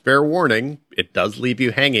as fair warning, it does leave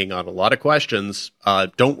you hanging on a lot of questions.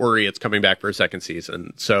 Don't worry, it's coming back for a second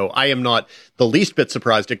season. So I am not the least bit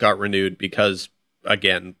surprised it got renewed because,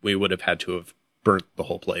 again, we would have had to have burnt the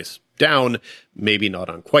whole place down. Maybe not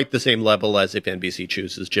on quite the same level as if NBC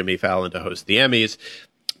chooses Jimmy Fallon to host the Emmys.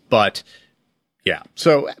 But yeah,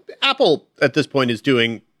 so Apple at this point is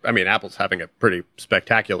doing, Apple's having a pretty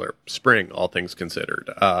spectacular spring, all things considered.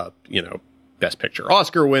 Best Picture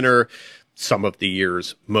Oscar winner, some of the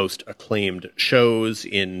year's most acclaimed shows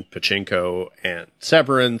in Pachinko and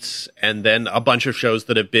Severance, and then a bunch of shows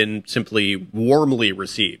that have been simply warmly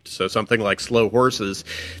received. So something like Slow Horses,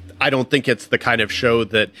 I don't think it's the kind of show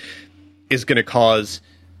that is going to cause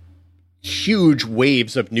huge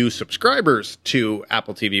waves of new subscribers to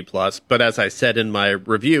Apple TV Plus. But as I said in my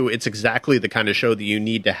review, it's exactly the kind of show that you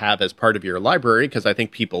need to have as part of your library, because I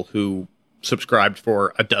think people who subscribed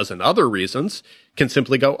for a dozen other reasons can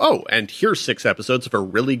simply go, oh, and here's 6 episodes of a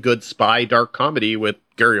really good spy dark comedy with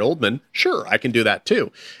Gary Oldman. Sure, I can do that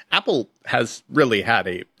too. Apple has really had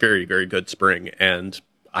a very, very good spring, and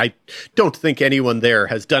I don't think anyone there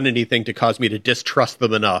has done anything to cause me to distrust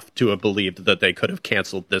them enough to have believed that they could have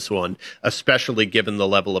canceled this one, especially given the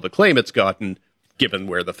level of acclaim it's gotten, given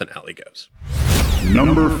where the finale goes.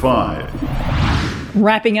 Number 5.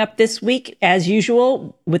 Wrapping up this week, as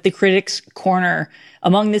usual, with the Critics' Corner.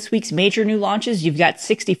 Among this week's major new launches, you've got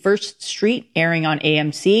 61st Street airing on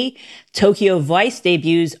AMC. Tokyo Vice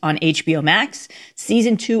debuts on HBO Max.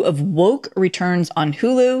 Season 2 of Woke returns on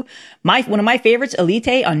Hulu. One of my favorites,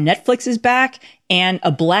 Elite, on Netflix is back. And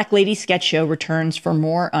a Black Lady sketch show returns for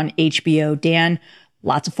more on HBO. Dan,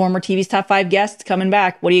 lots of former TV's Top 5 guests coming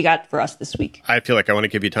back. What do you got for us this week? I feel like I want to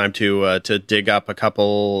give you time to dig up a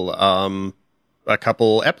couple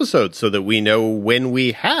episodes so that we know when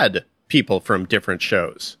we had people from different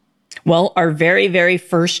shows. Well, our very, very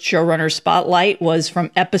first showrunner spotlight was from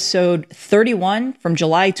episode 31 from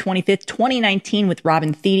July 25th, 2019 with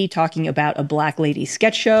Robin Thede talking about a Black Lady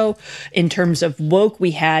sketch show. In terms of Woke,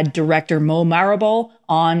 we had director Mo Marable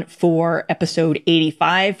on for episode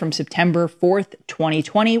 85 from September 4th,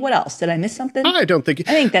 2020. What else? Did I miss something? I don't think...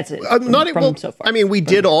 I think that's it so far. We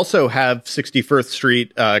did also have 61st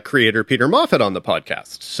Street creator Peter Moffat on the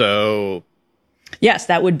podcast, so... Yes,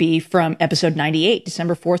 that would be from episode 98,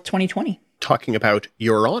 December 4th, 2020. talking about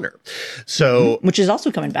Your Honor. So, which is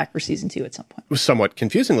also coming back for season 2 at some point. Somewhat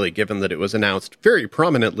confusingly, given that it was announced very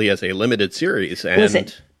prominently as a limited series. And listen,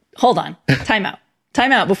 hold on. Time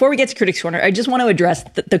out. Before we get to Critics Corner, I just want to address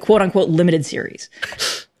the quote-unquote limited series.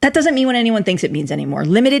 That doesn't mean what anyone thinks it means anymore.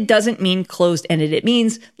 Limited doesn't mean closed-ended. It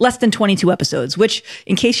means less than 22 episodes, which,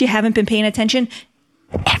 in case you haven't been paying attention,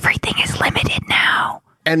 everything is limited now.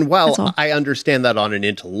 And while I understand that on an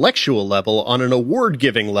intellectual level, on an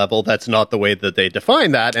award-giving level, that's not the way that they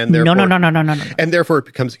define that. And therefore, No. And therefore, it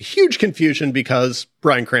becomes a huge confusion because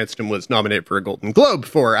Bryan Cranston was nominated for a Golden Globe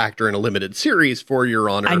for actor in a limited series for Your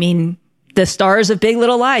Honor. I mean, the stars of Big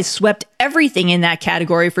Little Lies swept everything in that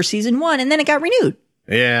category for season 1, and then it got renewed.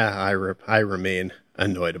 Yeah, I remain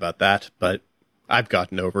annoyed about that, but I've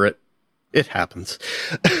gotten over it. It happens.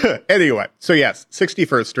 Anyway, so yes,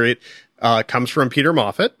 61st Street comes from Peter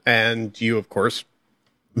Moffat, and you, of course,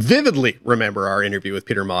 vividly remember our interview with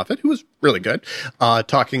Peter Moffat, who was really good,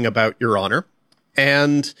 talking about Your Honor.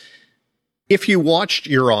 And if you watched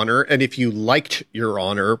Your Honor, and if you liked Your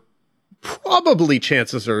Honor, probably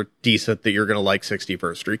chances are decent that you're going to like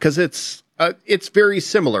 61st Street, because it's very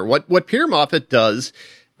similar. What Peter Moffat does,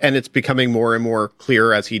 and it's becoming more and more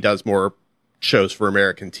clear as he does more shows for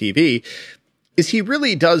American TV, is he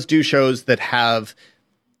really does do shows that have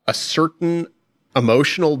a certain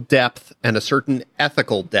emotional depth and a certain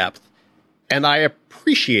ethical depth. And I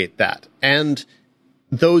appreciate that. And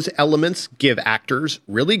those elements give actors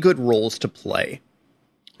really good roles to play.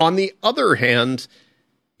 On the other hand,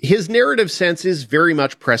 his narrative sense is very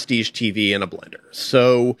much prestige TV in a blender.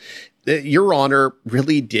 So Your Honor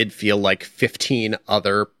really did feel like 15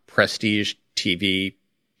 other prestige TV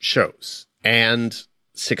shows. And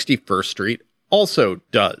 61st Street also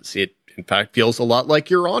does. It, in fact, feels a lot like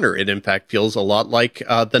Your Honor. It, in fact, feels a lot like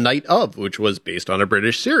The Night Of, which was based on a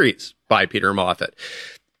British series by Peter Moffat.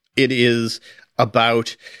 It is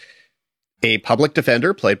about a public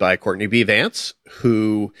defender played by Courtney B. Vance,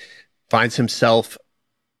 who finds himself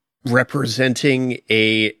representing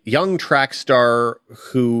a young track star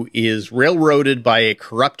who is railroaded by a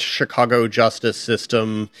corrupt Chicago justice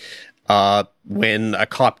system when a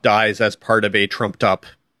cop dies as part of a trumped-up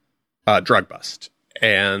drug bust.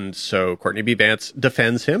 And so Courtney B. Vance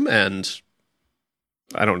defends him, and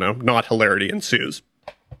I don't know, not hilarity ensues.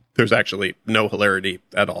 There's actually no hilarity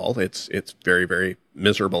at all. It's very, very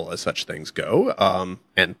miserable as such things go,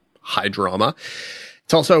 and high drama.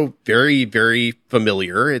 It's also very, very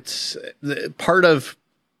familiar. It's part of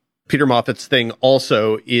Peter Moffat's thing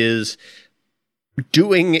also is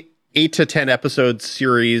doing 8 to 10 episode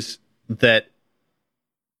series that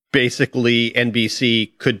basically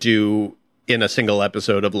NBC could do in a single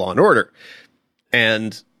episode of Law and Order.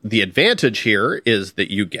 And the advantage here is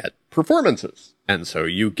that you get performances. And so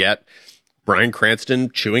you get Bryan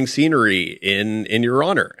Cranston chewing scenery in Your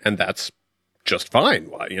Honor. And that's just fine.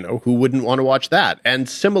 Well, you know, who wouldn't want to watch that? And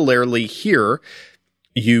similarly here,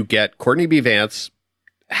 you get Courtney B. Vance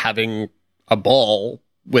having a ball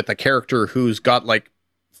with a character who's got like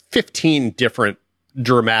 15 different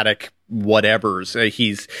dramatic whatevers.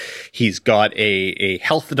 He's got a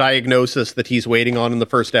health diagnosis that he's waiting on in the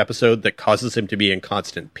first episode that causes him to be in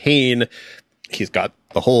constant pain. He's got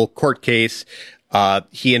the whole court case.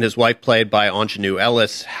 He and his wife, played by Ingenue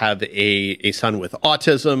Ellis, have a son with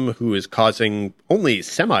autism who is causing only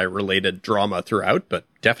semi-related drama throughout, but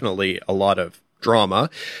definitely a lot of drama.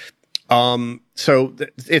 So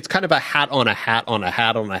it's kind of a hat on a hat on a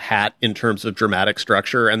hat on a hat in terms of dramatic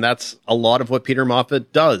structure. And that's a lot of what Peter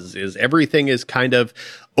Moffat does, is everything is kind of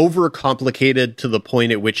overcomplicated to the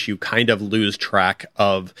point at which you kind of lose track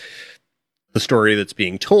of the story that's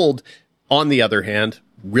being told. On the other hand,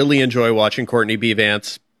 really enjoy watching Courtney B.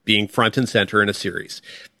 Vance being front and center in a series.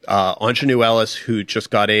 Ingenue Ellis, who just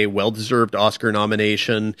got a well-deserved Oscar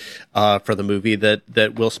nomination for the movie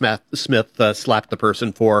that Will Smith slapped the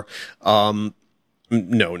person for.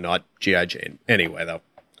 No, not G.I. Jane. Anyway, though,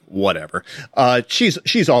 whatever.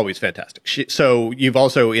 She's always fantastic. So you've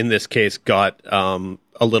also, in this case, got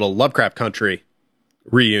a little Lovecraft Country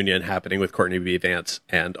reunion happening with Courtney B. Vance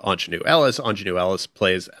and Ingenue Ellis. Ingenue Ellis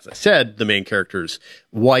plays, as I said, the main character's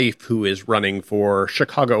wife, who is running for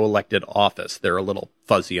Chicago elected office. They're a little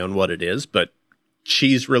fuzzy on what it is, but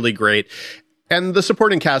she's really great. And the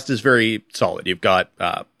supporting cast is very solid. You've got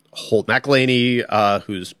Holt McElhaney,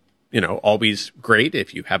 who's, you know, always great.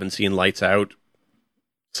 If you haven't seen Lights Out,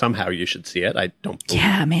 somehow you should see it. I don't believe.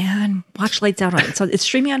 Yeah, man. Watch Lights Out. It's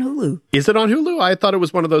streaming on Hulu. Is it on Hulu? I thought it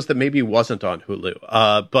was one of those that maybe wasn't on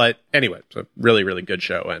Hulu. But anyway, it's a really, really good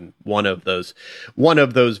show. And one of those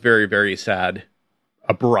very, very sad,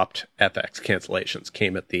 abrupt FX cancellations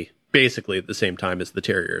came at the basically at the same time as the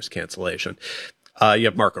Terriers cancellation. You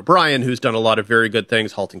have Mark O'Brien, who's done a lot of very good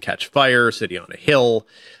things, Halt and Catch Fire, City on a Hill.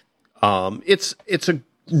 It's a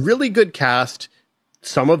really good cast.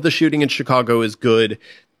 Some of the shooting in Chicago is good.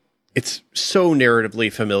 It's so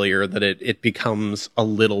narratively familiar that it becomes a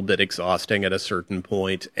little bit exhausting at a certain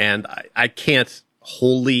point. And I can't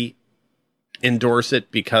wholly endorse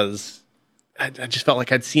it because I just felt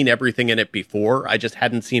like I'd seen everything in it before. I just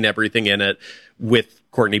hadn't seen everything in it with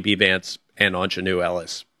Courtney B. Vance and Ingenue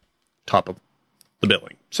Ellis top of the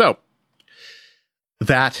billing. So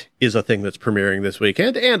that is a thing that's premiering this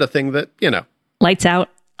weekend, and a thing that, Lights Out,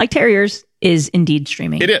 like Terriers, is indeed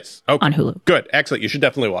streaming. It is. Okay. On Hulu. Good. Excellent. You should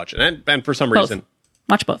definitely watch it. And for some reason...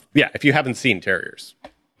 Watch both. Yeah, if you haven't seen Terriers.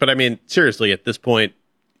 But I mean, seriously, at this point,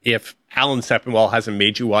 if Alan Sepinwall hasn't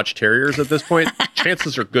made you watch Terriers at this point,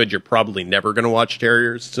 chances are good you're probably never going to watch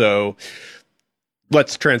Terriers. So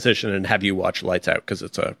let's transition and have you watch Lights Out, because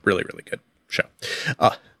it's a really, really good show.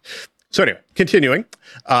 So anyway, continuing.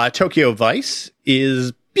 Tokyo Vice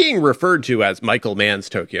is being referred to as Michael Mann's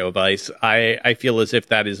Tokyo Vice. I feel as if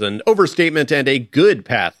that is an overstatement and a good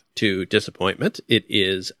path to disappointment. It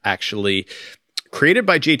is actually created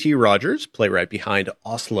by J.T. Rogers, playwright behind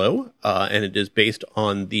Oslo, and it is based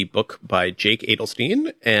on the book by Jake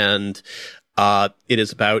Adelstein, and it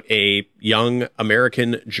is about a young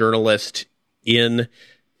American journalist in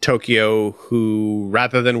Tokyo who,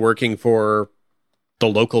 rather than working for the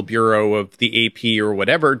local bureau of the AP or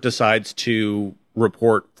whatever, decides to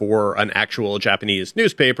report for an actual Japanese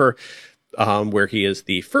newspaper, where he is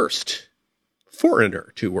the first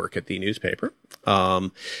foreigner to work at the newspaper.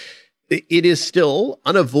 It is still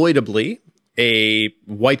unavoidably a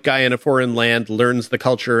white guy in a foreign land learns the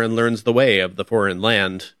culture and learns the way of the foreign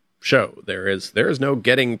land show. There is no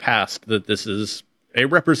getting past that this is a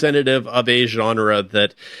representative of a genre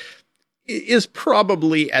that is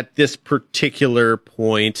probably at this particular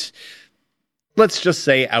point, let's just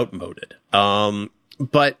say, outmoded.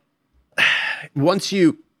 But once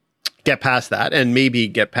you get past that, and maybe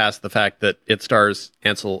get past the fact that it stars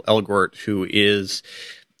Ansel Elgort, who is,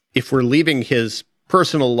 if we're leaving his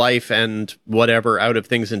personal life and whatever out of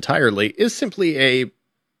things entirely, is simply a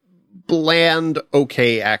bland,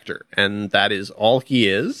 okay actor. And that is all he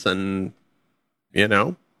is. And,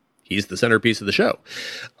 he's the centerpiece of the show.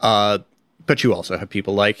 But you also have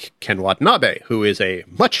people like Ken Watanabe, who is a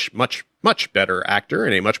much, much, much better actor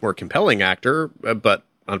and a much more compelling actor, but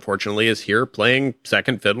unfortunately is here playing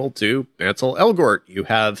second fiddle to Ansel Elgort. You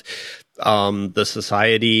have the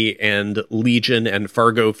Society and Legion and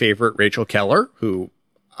Fargo favorite Rachel Keller, who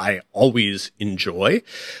I always enjoy.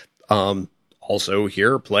 Also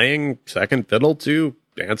here playing second fiddle to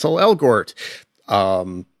Ansel Elgort.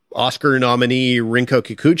 Oscar nominee Rinko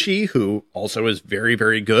Kikuchi, who also is very,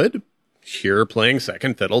 very good, here playing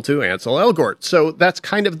second fiddle to Ansel Elgort. So that's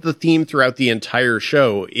kind of the theme throughout the entire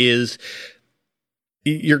show, is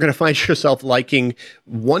you're going to find yourself liking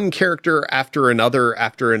one character after another,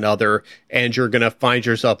 and you're going to find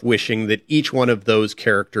yourself wishing that each one of those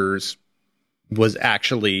characters was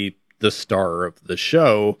actually the star of the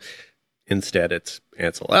show. Instead, it's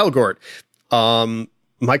Ansel Elgort.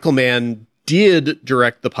 Michael Mann did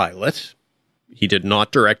direct the pilot. He did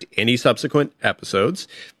not direct any subsequent episodes.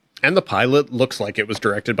 And the pilot looks like it was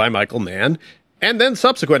directed by Michael Mann. And then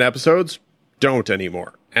subsequent episodes don't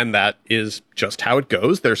anymore. And that is just how it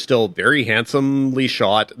goes. They're still very handsomely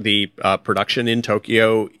shot. The production in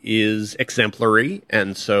Tokyo is exemplary.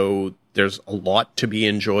 And so there's a lot to be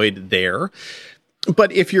enjoyed there.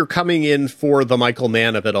 But if you're coming in for the Michael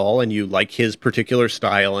Mann of it all and you like his particular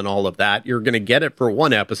style and all of that, you're going to get it for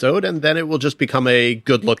one episode, and then it will just become a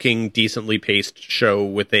good-looking, decently paced show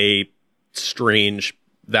with a strange,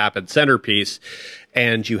 vapid centerpiece,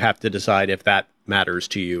 and you have to decide if that matters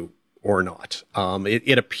to you or not.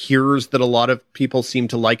 It appears that a lot of people seem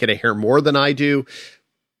to like it a hair more than I do,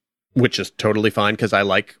 which is totally fine because I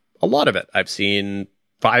like a lot of it. I've seen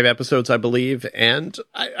 5 episodes, I believe, and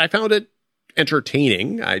I found it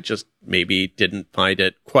entertaining. I just maybe didn't find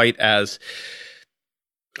it quite as,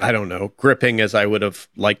 I don't know, gripping as I would have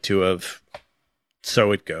liked to have.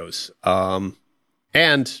 So it goes. And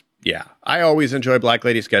yeah, I always enjoy Black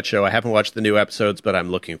Lady Sketch Show. I haven't watched the new episodes, but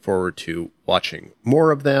I'm looking forward to watching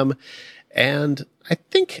more of them. And I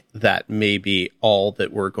think that may be all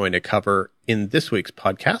that we're going to cover in this week's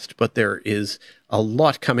podcast, but there is a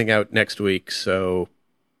lot coming out next week. So,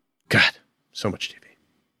 God, so much TV.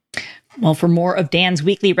 Well, for more of Dan's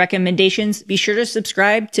weekly recommendations, be sure to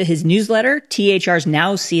subscribe to his newsletter, THR's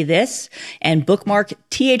Now See This, and bookmark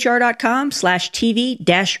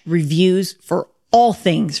thr.com/TV-reviews for all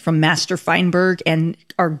things from Master Feinberg and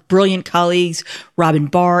our brilliant colleagues, Robin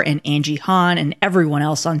Barr and Angie Hahn and everyone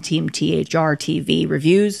else on Team THR TV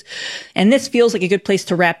Reviews. And this feels like a good place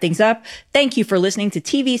to wrap things up. Thank you for listening to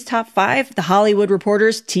TV's Top 5, the Hollywood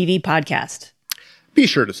Reporters TV podcast. Be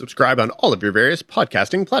sure to subscribe on all of your various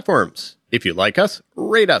podcasting platforms. If you like us,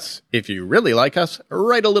 rate us. If you really like us,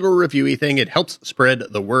 write a little reviewy thing. It helps spread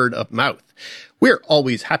the word of mouth. We're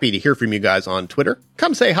always happy to hear from you guys on Twitter.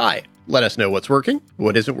 Come say hi. Let us know what's working,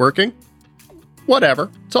 what isn't working. Whatever.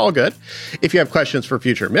 It's all good. If you have questions for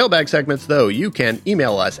future mailbag segments, though, you can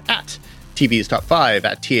email us at TV's Top 5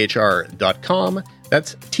 at THR.com.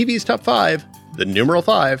 That's TV's Top 5, the numeral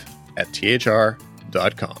 5, at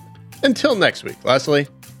THR.com. Until next week, Leslie.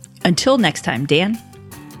 Until next time, Dan.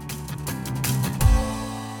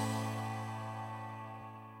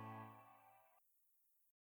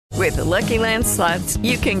 With the Lucky Land Slots,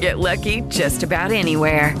 you can get lucky just about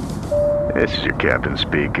anywhere. This is your captain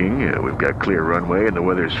speaking. We've got clear runway and the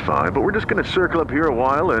weather's fine, but we're just going to circle up here a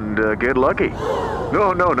while and get lucky.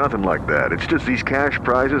 No, nothing like that. It's just these cash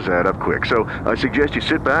prizes add up quick. So I suggest you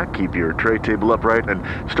sit back, keep your tray table upright, and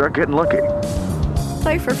start getting lucky.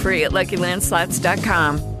 Play for free at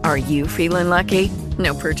LuckyLandSlots.com. Are you feeling lucky?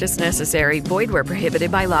 No purchase necessary. Void where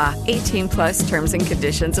prohibited by law. 18+ terms and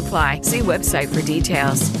conditions apply. See website for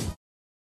details.